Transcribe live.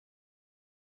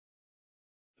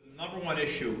Number one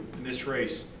issue in this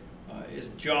race is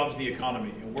jobs and the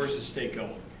economy, and where's the state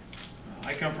going?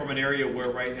 I come from an area where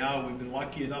right now we've been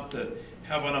lucky enough to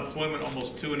have unemployment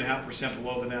almost 2.5%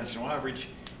 below the national average,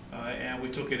 and we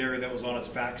took an area that was on its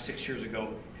back 6 years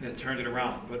ago and it turned it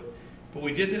around. But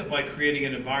we did that by creating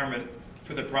an environment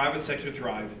for the private sector to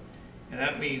thrive, and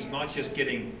that means not just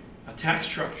getting a tax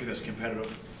structure that's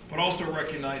competitive, but also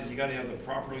recognizing you got to have the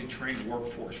properly trained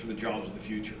workforce for the jobs of the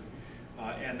future,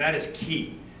 and that is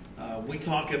key. We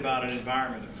talk about an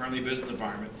environment, a friendly business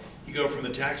environment. You go from the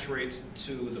tax rates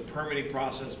to the permitting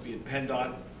process, be it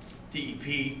PennDOT,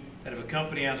 DEP, that if a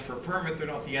company asks for a permit, they're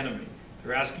not the enemy.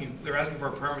 They're asking for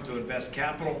a permit to invest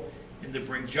capital and to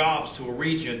bring jobs to a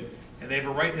region, and they have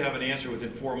a right to have an answer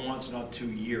within 4 months, not 2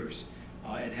 years,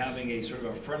 and having a sort of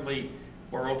a friendly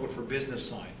or open for business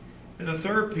sign. And the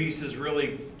third piece is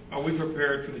really, are we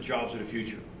prepared for the jobs of the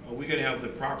future? Are we going to have the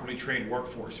properly trained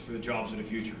workforce for the jobs of the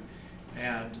future?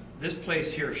 And this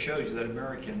place here shows you that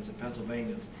Americans and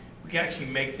Pennsylvanians, we can actually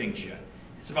make things yet.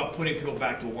 It's about putting people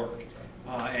back to work.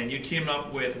 And you team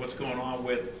up with what's going on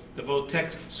with the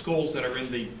VOTEC schools that are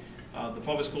in the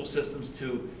public school systems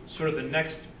to sort of the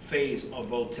next phase of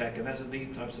VOTEC, and that's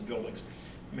these types of buildings.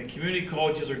 I mean, community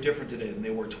colleges are different today than they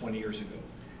were 20 years ago.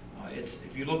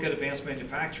 If you look at advanced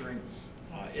manufacturing,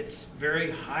 it's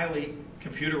very highly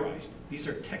computerized. These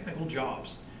are technical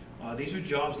jobs. These are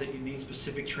jobs that you need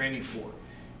specific training for.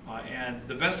 And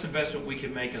the best investment we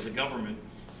can make as a government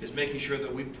is making sure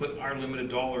that we put our limited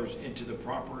dollars into the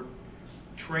proper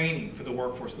training for the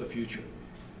workforce of the future.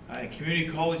 And community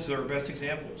colleges are our best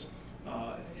examples.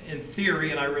 In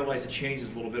theory, and I realize it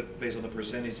changes a little bit based on the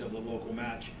percentage of the local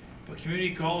match, but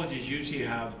community colleges usually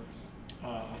have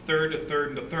a third, a third,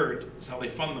 and a third. That's how they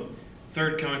fund them. A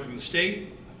third coming from the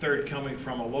state, a third coming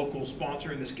from a local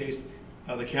sponsor, in this case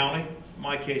the county, in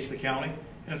my case the county,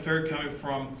 and a third coming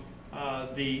from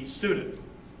the student,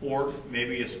 or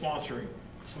maybe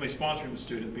somebody sponsoring the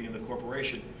student being the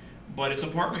corporation. But it's a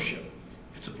partnership.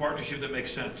 It's a partnership that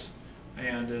makes sense.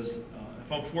 And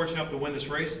if I'm fortunate enough to win this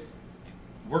race,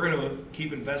 we're going to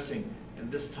keep investing in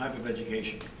this type of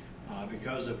education.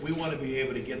 Because if we want to be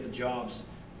able to get the jobs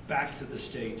back to the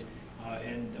state,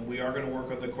 and we are going to work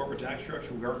on the corporate tax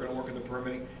structure, we are going to work on the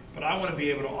permitting, but I want to be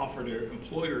able to offer to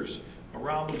employers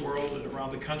around the world and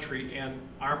around the country and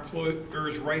our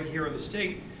employers right here in the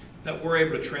state that we're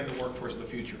able to train the workforce of the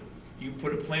future. You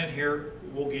put a plant here,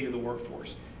 we'll give you the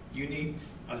workforce. You need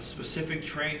a specific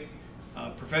trained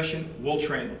profession, we'll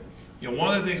train them. You know,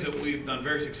 one of the things that we've done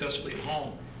very successfully at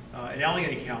home in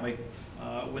Allegheny County,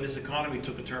 when this economy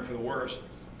took a turn for the worst,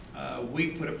 we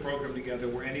put a program together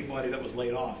where anybody that was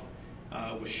laid off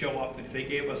would show up, and if they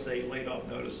gave us a laid off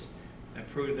notice and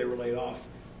proved they were laid off,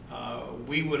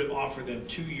 we would offer them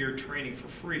 2-year training for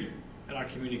free at our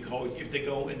community college if they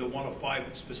go into one of 5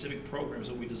 specific programs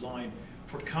that we designed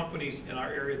for companies in our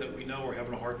area that we know are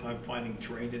having a hard time finding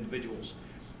trained individuals.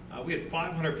 We had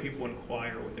 500 people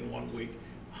inquire within 1 week.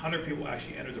 100 people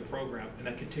actually entered the program, and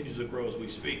that continues to grow as we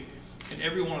speak. And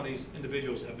every one of these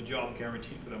individuals have a job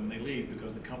guaranteed for them when they leave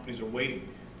because the companies are waiting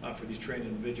for these trained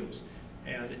individuals.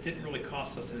 And it didn't really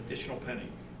cost us an additional penny.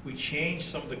 We changed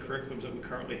some of the curriculums that we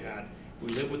currently had. We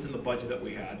lived within the budget that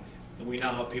we had, and we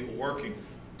now have people working.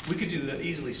 We could do that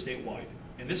easily statewide.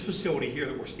 And this facility here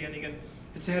that we're standing in,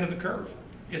 it's ahead of the curve.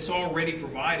 It's already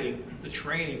providing the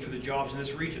training for the jobs in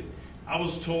this region. I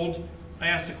was told, I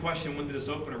asked the question, when did this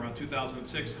open, around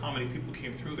 2006, how many people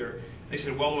came through there? They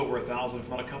said well over 1,000, if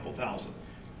not a couple thousand.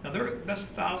 Now that's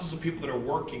thousands of people that are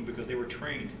working because they were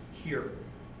trained here.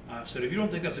 So if you don't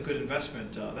think that's a good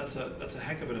investment, that's a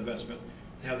heck of an investment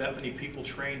to have that many people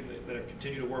trained that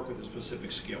continue to work with a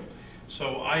specific skill.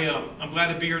 So I'm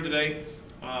glad to be here today.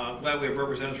 Glad we have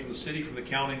representatives from the city, from the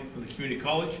county, from the community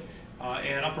college,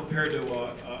 and I'm prepared to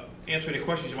answer any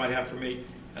questions you might have for me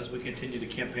as we continue to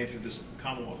campaign through this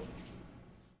Commonwealth.